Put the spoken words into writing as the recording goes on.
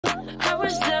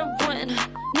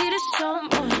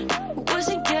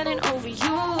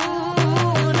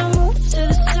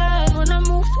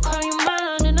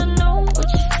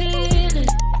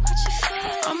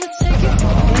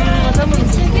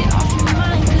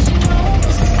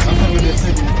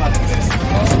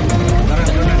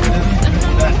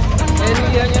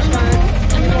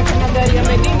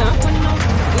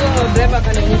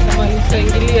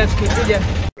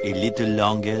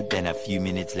longer than a few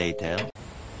minutes later.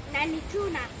 Nani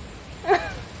tuna.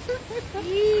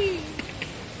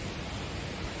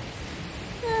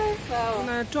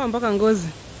 Unatoa mpaka ngozi.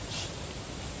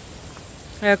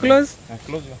 Haya, close.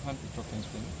 Close your hand to open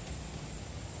screen.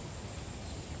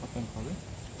 Open for it.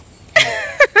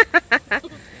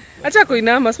 Acha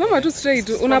kuinama, simama tu straight.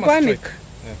 Una panic.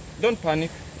 Yeah. Don't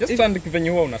panic. Just stand venye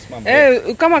huwa unasimama.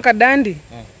 Kama kadandi.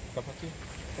 Kapati.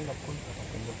 Funga mkono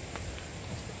kapapenda.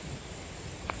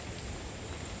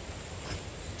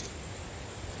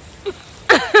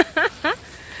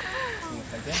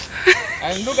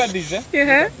 And look at this, eh?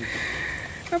 Yeah.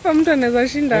 Hapa mtu anaweza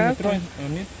shinda hapa.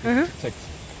 Check.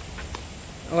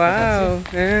 Wow.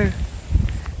 Yeah.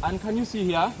 And can you see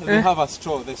here? They have a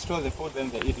straw. The straw they put,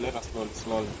 then they eat later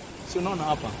slowly. So no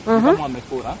hapa. Kama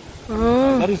wamefura.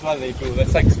 That is what they do. The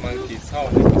sex monkeys. How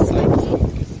they do sex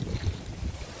monkeys.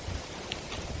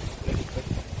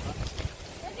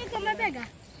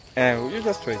 You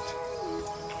just wait.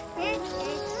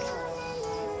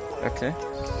 Okay.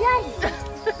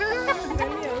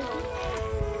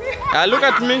 Look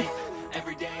at me.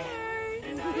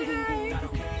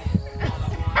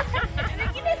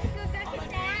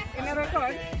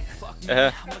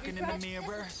 I'm looking in the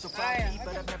mirror, so foggy,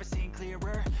 but I've never seen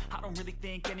clearer. I don't really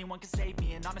think anyone can save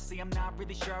me, and honestly I'm not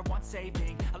really sure I want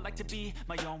saving. I like to be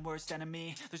my own worst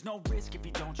enemy. There's no risk if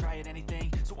you don't try at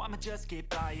anything, so I'ma just keep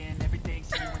buying everything.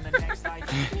 See you in the next life.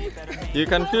 You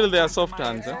can feel their soft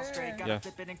hands, eh? Yeah.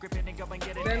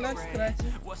 They're not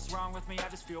scratching. What's wrong with me? I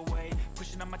just feel weight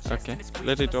pushing on my chest. Okay,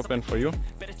 let it open for you.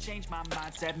 Better change my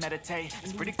mindset, meditate.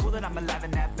 It's pretty cool that I'm alive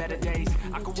and have better days.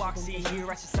 I could walk, see, hear,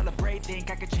 I should celebrate.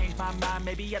 Think I could change my mind,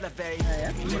 maybe elevate.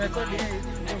 Every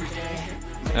day,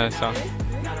 So.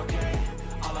 not okay.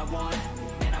 All I want,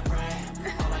 and I pray.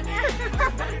 All I need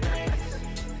are better days.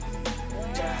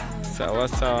 Sawa.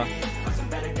 Some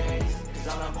better days. 'Cause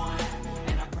all I want,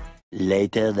 and I pray.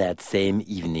 Later that same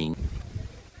evening.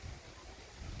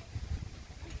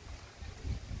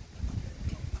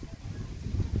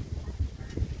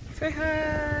 Say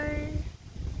hi.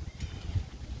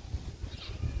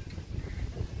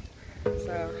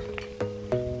 So.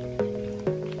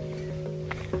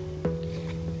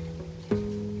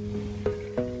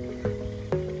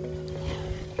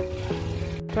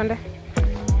 Twende.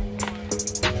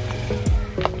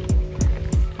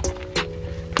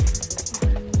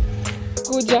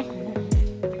 Kuja.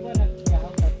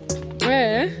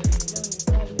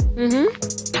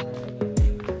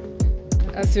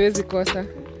 Asiwezi kosa.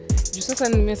 Juu sasa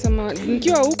nimesema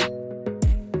nikiwa huko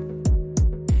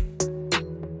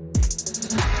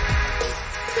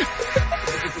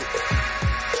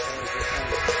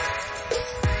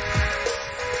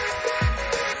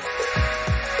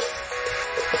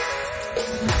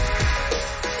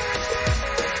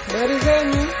habari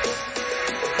zenu.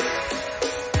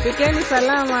 Fikeni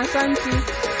salama, asante.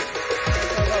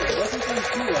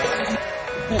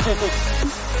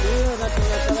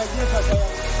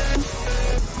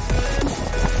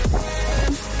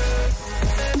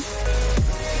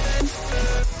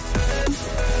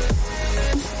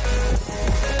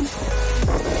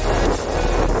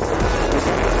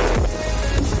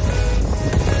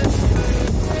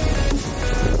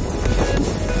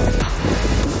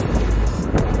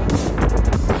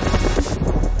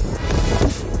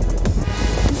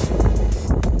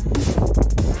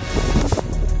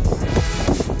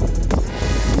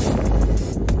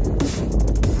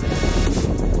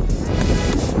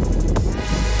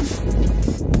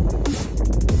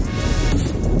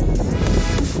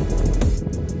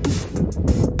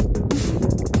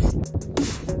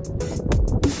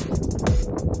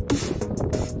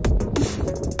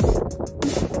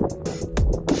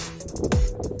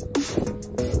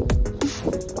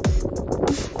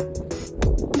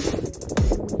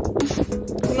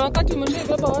 Kuna wakati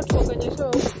umeshaibeba watu wakanyesha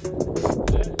huko.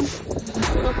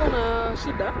 Unakuwa na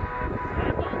shida.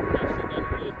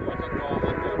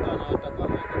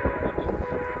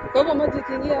 Kwa hivyo maji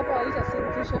ikiingia hapa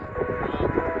haitasinkisha.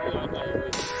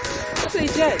 Sasa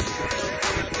ijai.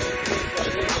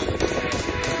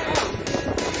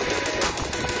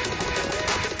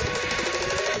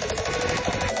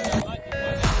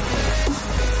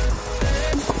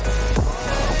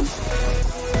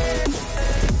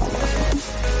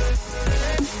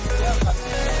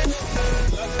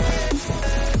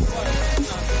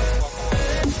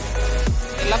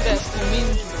 Labda siku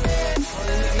mingi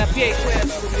na pia ikuwe ya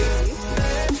siku mingi.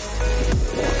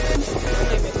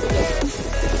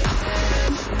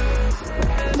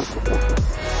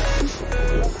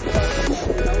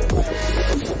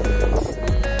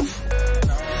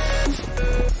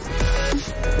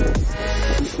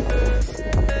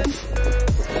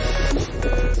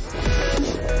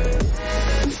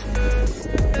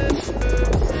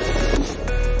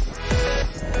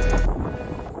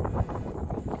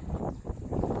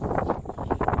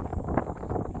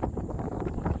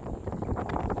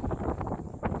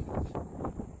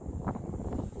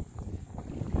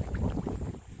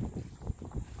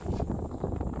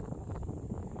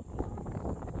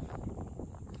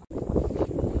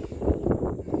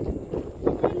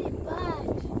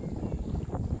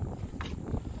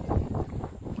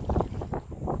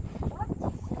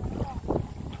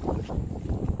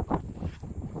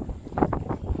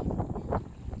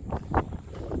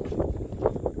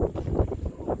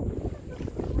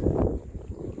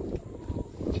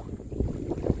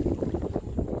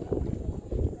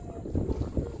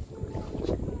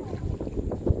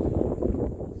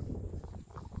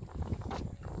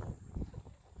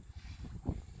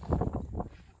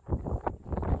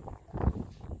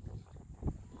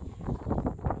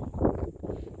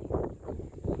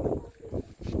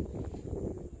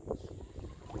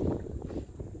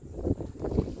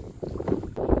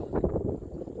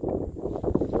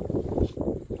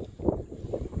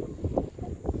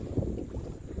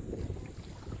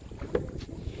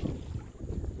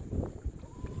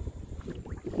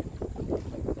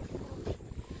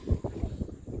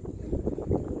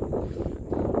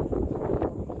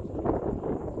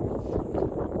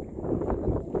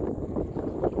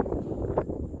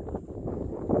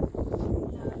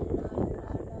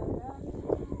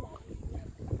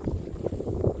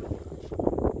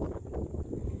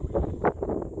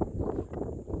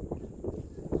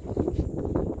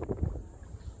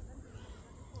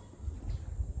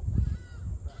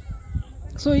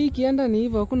 So hii kienda ni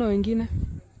hivyo, hakuna wengine?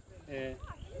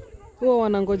 Huwa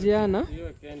wanangojeana? Hiyo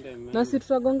kende. Na si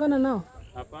tutagongana nao?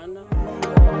 Hapana.